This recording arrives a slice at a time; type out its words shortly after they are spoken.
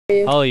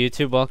you? Hello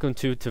YouTube, welcome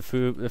to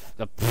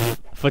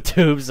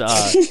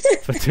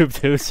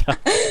Ftoob2's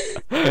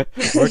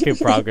work in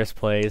progress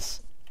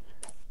plays.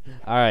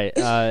 Alright,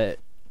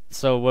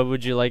 so what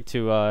would you like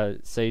to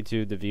say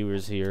to the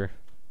viewers here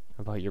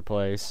about your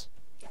place?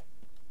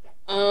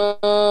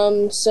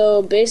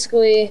 So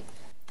basically,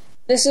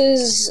 this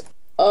is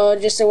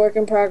just a work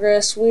in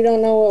progress. We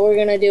don't know what we're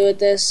gonna do with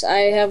this.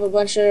 I have a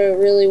bunch of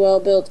really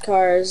well-built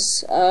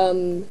cars,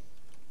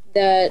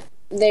 that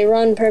they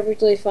run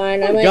perfectly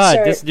fine. Oh my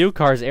god, this new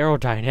car is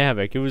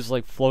aerodynamic. It was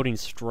like floating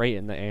straight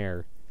in the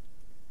air.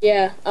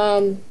 Yeah,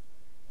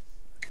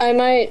 I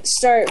might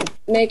start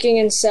making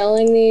and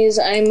selling these.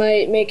 I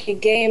might make a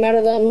game out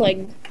of them,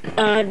 like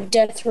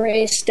Death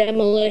Race,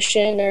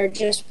 Demolition, or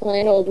just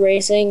plain old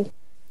racing.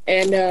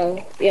 And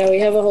yeah, we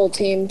have a whole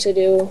team to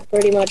do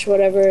pretty much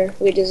whatever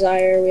we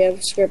desire. We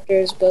have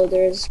scripters,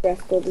 builders,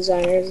 graphical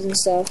designers, and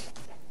stuff.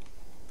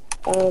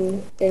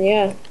 And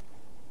yeah.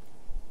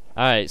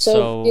 Alright,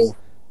 so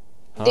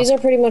these are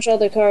pretty much all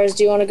the cars.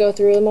 Do you want to go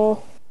through them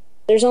all?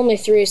 There's only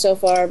 3 so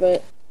far,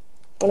 but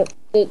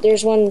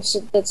there's one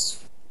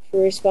that's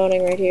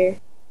respawning right here.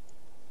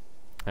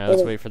 Alright,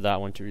 let's wait for that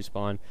one to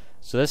respawn.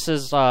 So this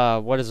is,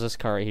 what is this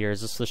car right here?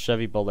 Is this the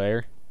Chevy Bel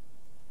Air?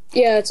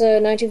 Yeah, it's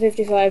a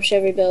 1955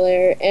 Chevy Bel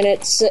Air, and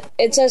it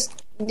says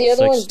the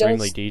other ones don't.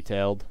 Extremely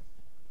detailed.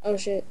 Oh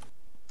shit.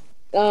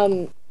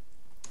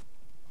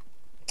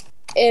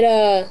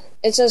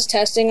 It says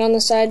testing on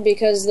the side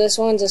because this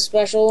one's a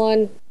special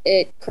one.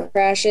 It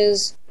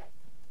crashes.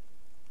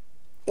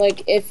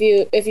 Like if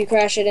you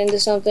crash it into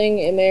something,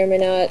 it may or may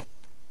not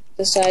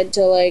decide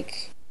to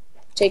like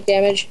take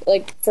damage.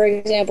 Like for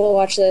example,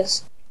 watch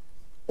this.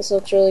 This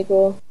looks really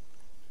cool.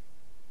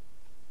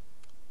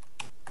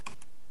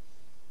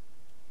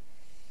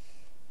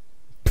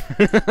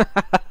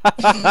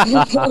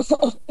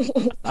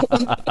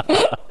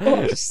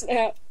 Oh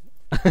snap.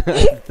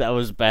 That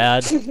was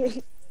bad.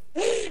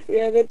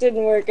 Yeah, that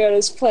didn't work out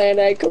as planned.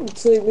 I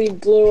completely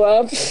blew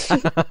up.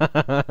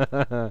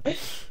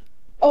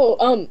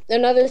 Oh,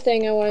 another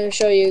thing I wanted to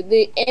show you.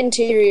 The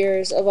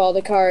interiors of all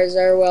the cars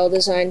are well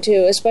designed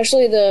too,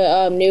 especially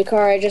the new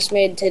car I just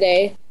made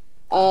today.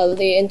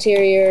 The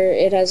interior,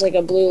 it has like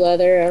a blue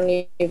leather. I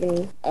don't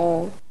even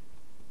know.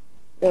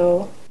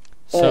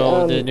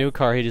 So the new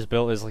car he just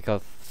built is like a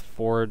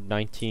Ford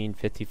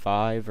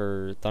 1955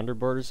 or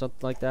Thunderbird or something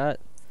like that?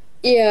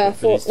 Yeah,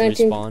 Ford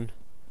 19...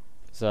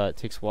 So it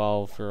takes a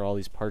while for all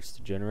these parts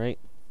to generate.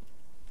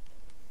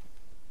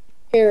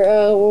 Here,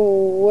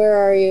 where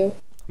are you?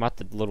 I'm at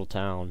the little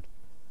town.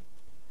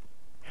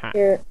 Ha.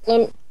 Here,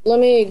 let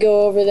me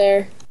go over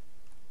there.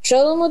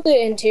 Show them what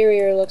the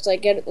interior looks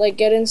like. Get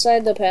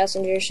inside the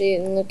passenger seat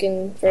and look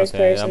in first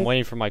person. I'm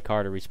waiting for my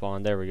car to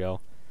respawn. There we go.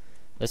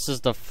 This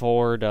is the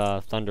Ford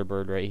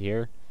Thunderbird right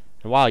here.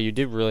 And wow, you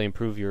did really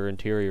improve your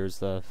interiors,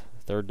 the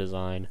third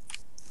design.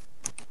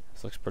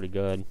 This looks pretty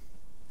good.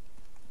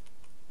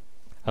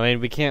 I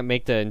mean, we can't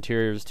make the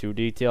interiors too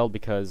detailed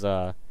because,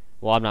 well,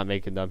 I'm not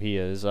making them, he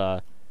is.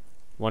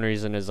 One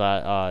reason is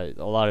that a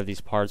lot of these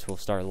parts will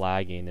start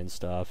lagging and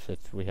stuff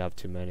if we have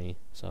too many,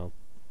 so.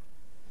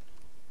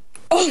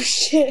 Oh,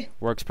 shit!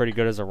 Works pretty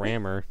good as a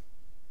rammer.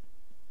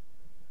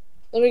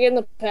 Let me get in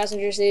the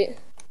passenger seat.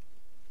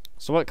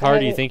 So what car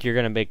do you think you're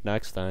gonna make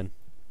next, then?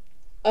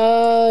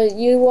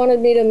 You wanted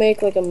me to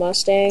make, like, a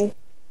Mustang,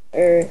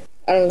 or,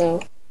 I don't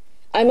know.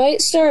 I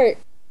might start,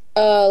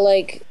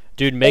 like...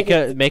 Dude, make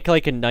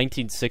like a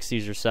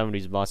 1960s or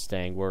 70s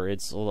Mustang where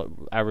it's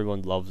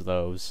everyone loves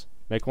those.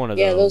 Make one of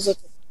those. Yeah,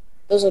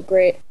 those look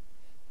great.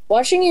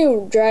 Watching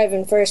you drive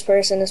in first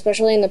person,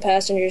 especially in the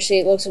passenger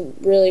seat, looks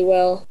really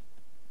well.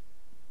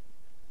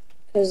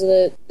 Because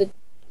the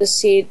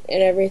seat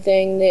and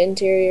everything, the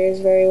interior is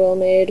very well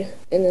made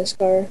in this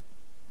car.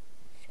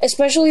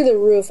 Especially the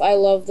roof. I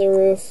love the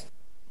roof.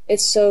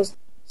 It's so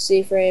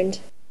C-framed.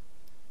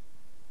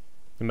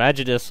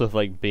 Imagine this with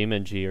like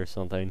BeamNG or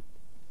something.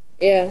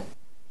 Yeah.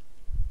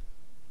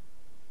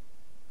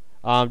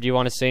 Do you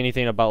want to say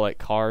anything about like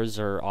cars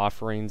or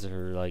offerings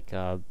or like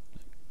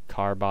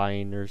car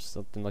buying or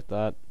something like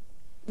that?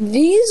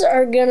 These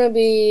are gonna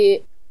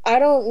be, I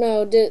don't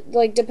know,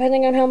 like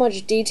depending on how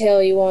much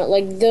detail you want.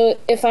 Like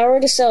if I were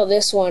to sell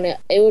this one, it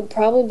would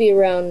probably be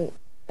around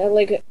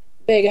like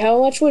big. How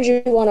much would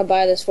you want to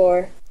buy this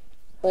for?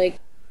 Like.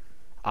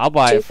 I'll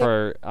buy it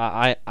for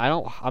I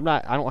don't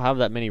have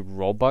that many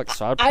Robux,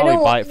 so I'd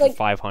probably buy it for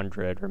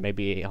 500 or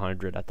maybe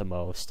 800 at the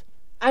most.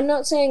 I'm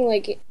not saying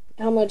like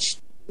how much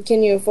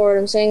can you afford.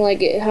 I'm saying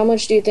like how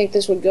much do you think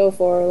this would go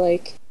for?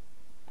 Like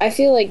I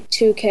feel like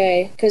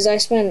 2K because I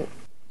spent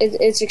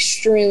it's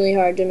extremely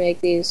hard to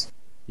make these.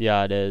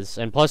 Yeah, it is,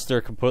 and plus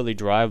they're completely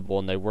drivable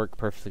and they work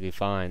perfectly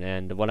fine.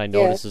 And what I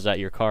notice is that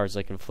your cars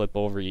they can flip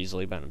over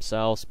easily by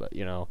themselves, but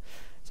you know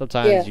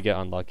sometimes you get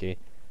unlucky.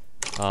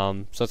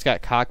 So it's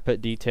got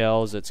cockpit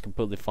details, it's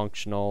completely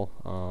functional.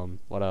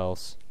 What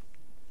else?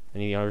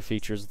 Any other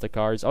features of the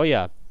cars? Oh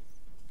yeah,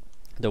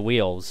 the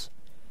wheels.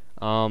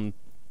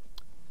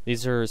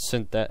 These are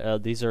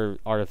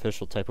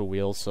artificial type of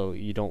wheels, so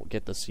you don't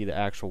get to see the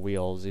actual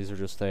wheels. These are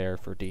just there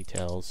for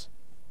details.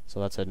 So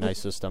that's a nice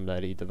system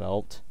that he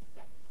developed.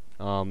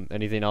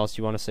 Anything else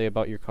you want to say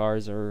about your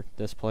cars or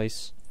this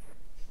place?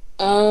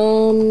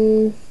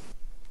 I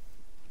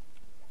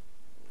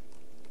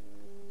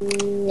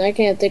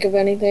can't think of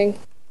anything.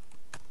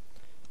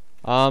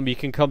 You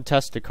can come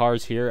test the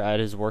cars here at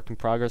his work in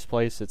progress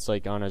place. It's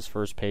like on his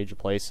first page of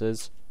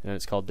places, and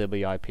it's called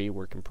WIP,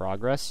 work in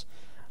progress.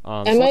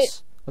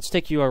 Let's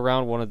take you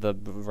around one of the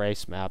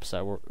race maps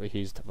that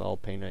he's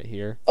developing right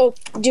here. Oh,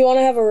 do you want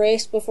to have a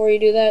race before you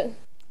do that?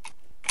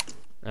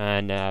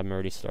 And I'm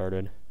already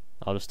started.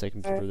 I'll just take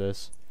him through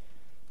this.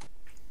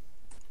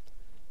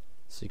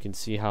 So you can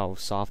see how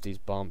soft these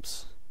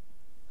bumps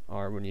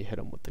are when you hit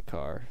them with the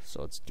car.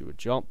 So let's do a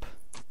jump.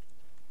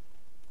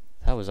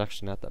 That was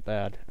actually not that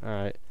bad.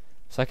 Alright.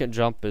 Second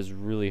jump is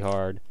really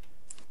hard.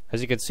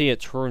 As you can see, it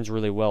turns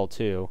really well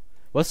too.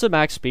 What's the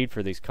max speed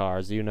for these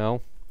cars? Do you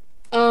know?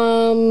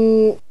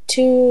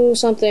 2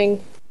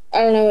 something.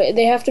 I don't know.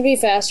 They have to be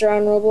faster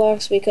on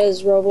Roblox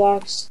because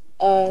Roblox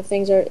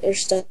things are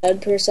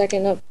sped per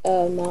second up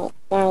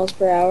miles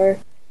per hour.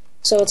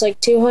 So it's like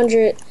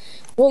 200.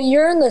 Well,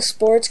 you're in the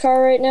sports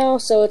car right now,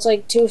 so it's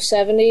like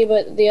 270,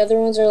 but the other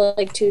ones are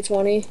like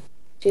 220,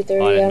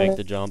 230. I didn't make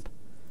the jump.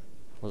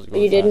 Wasn't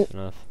going fast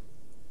enough.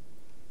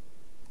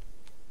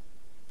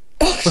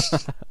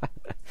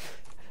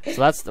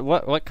 So that's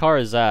what car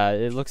is that?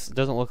 It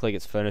doesn't look like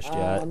it's finished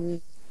yet.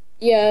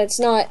 Yeah, it's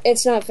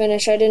not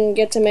finished. I didn't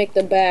get to make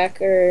the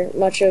back or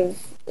much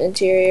of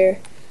interior,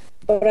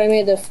 but I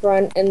made the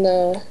front and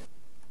the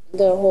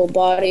whole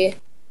body.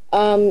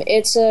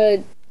 It's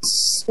a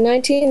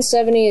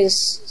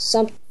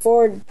 1970s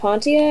Ford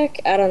Pontiac.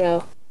 I don't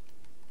know.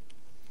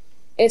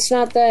 It's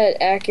not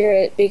that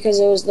accurate because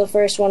it was the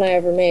first one I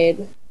ever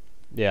made.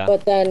 Yeah.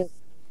 But then,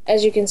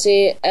 as you can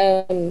see,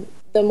 the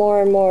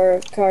more and more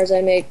cars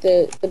I make,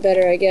 the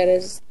better I get.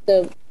 Is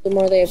the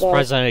more they evolve.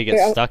 Surprised I didn't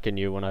get stuck in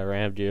you when I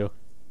rammed you.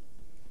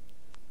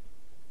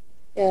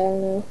 Yeah, I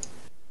don't know.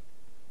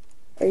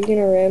 Are you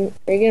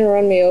gonna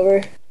run me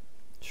over?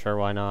 Sure,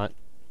 why not?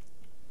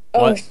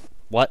 Oh.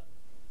 What?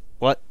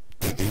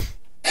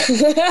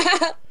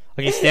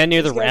 Okay, stand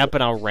near the ramp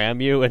and I'll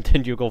ram you, and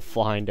then you go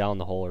flying down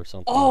the hole or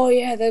something. Oh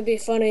yeah, that'd be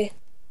funny.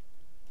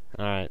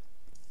 Alright.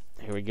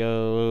 Here we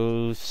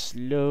go.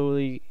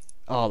 Slowly.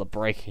 Oh, the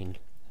braking.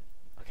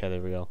 Okay,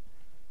 there we go.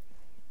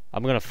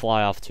 I'm gonna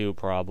fly off too,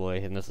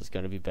 probably, and this is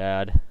gonna be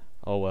bad.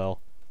 Oh well.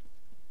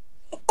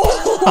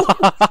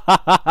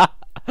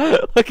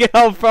 Look at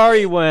how far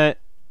he went.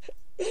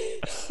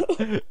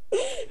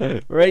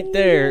 Right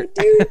there. Dude,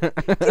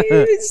 can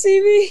you even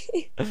see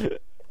me?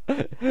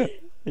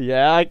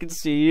 Yeah, I can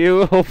see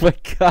you. Oh my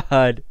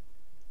god.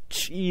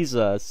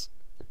 Jesus.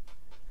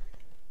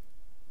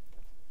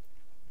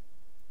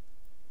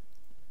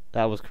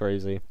 That was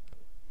crazy.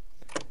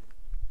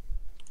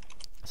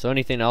 So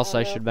anything else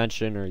I should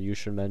mention, or you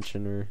should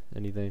mention, or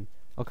anything?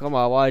 Oh, come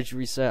on, why did you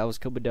reset? I was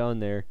coming down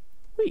there.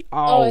 Wait,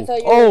 oh, I thought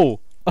you were...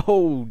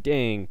 oh,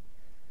 dang.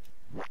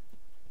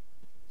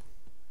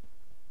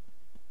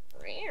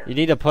 You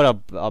need to put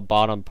a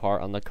bottom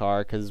part on the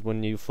car, because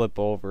when you flip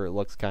over, it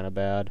looks kind of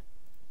bad.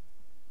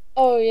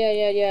 Oh,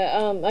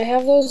 yeah. I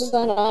have those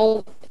on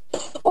all...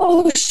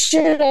 Oh,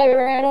 shit, I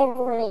ran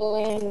over a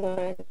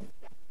landmine.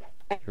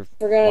 I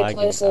forgot I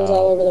placed those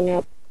all over the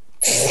map.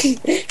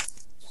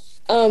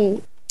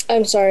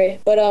 I'm sorry,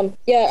 but,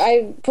 yeah,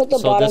 I put the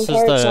bottom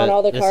parts on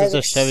all the cars. This is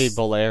a Chevy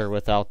Bel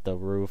without the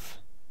roof.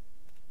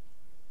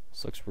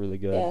 This looks really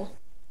good. Yeah.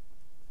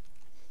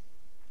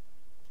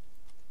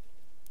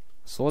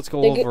 So let's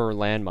go over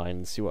landmine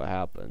and see what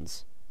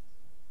happens.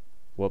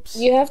 Whoops.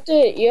 You have to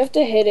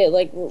hit it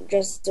like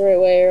just the right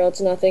way, or else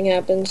nothing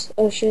happens.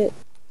 Oh shit.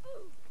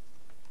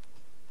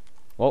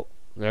 Well,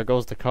 there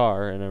goes the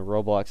car and a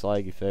Roblox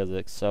laggy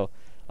physics. So,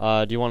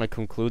 do you want to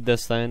conclude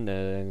this then?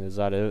 Is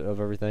that it of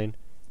everything?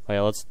 Oh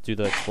yeah, let's do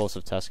the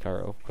explosive test car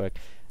real quick.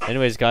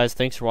 Anyways, guys,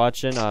 thanks for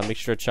watching. Make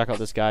sure to check out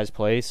this guy's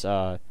place.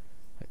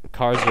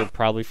 Cars are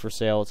probably for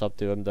sale. It's up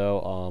to him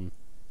though.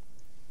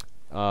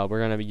 We're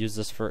gonna use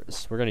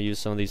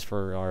some of these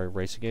for our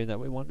racing game that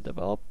we want to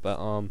develop. But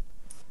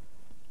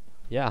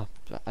yeah,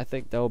 I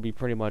think that will be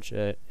pretty much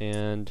it.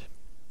 And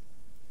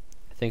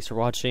thanks for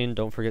watching.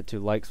 Don't forget to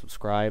like,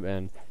 subscribe,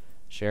 and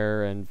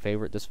share and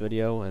favorite this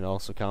video, and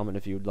also comment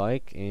if you'd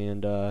like.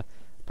 And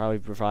probably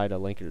provide a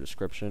link in the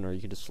description, or you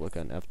can just look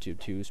on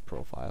Ftoob2's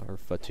profile, or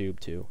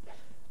Ftoob2.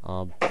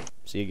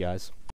 See you guys.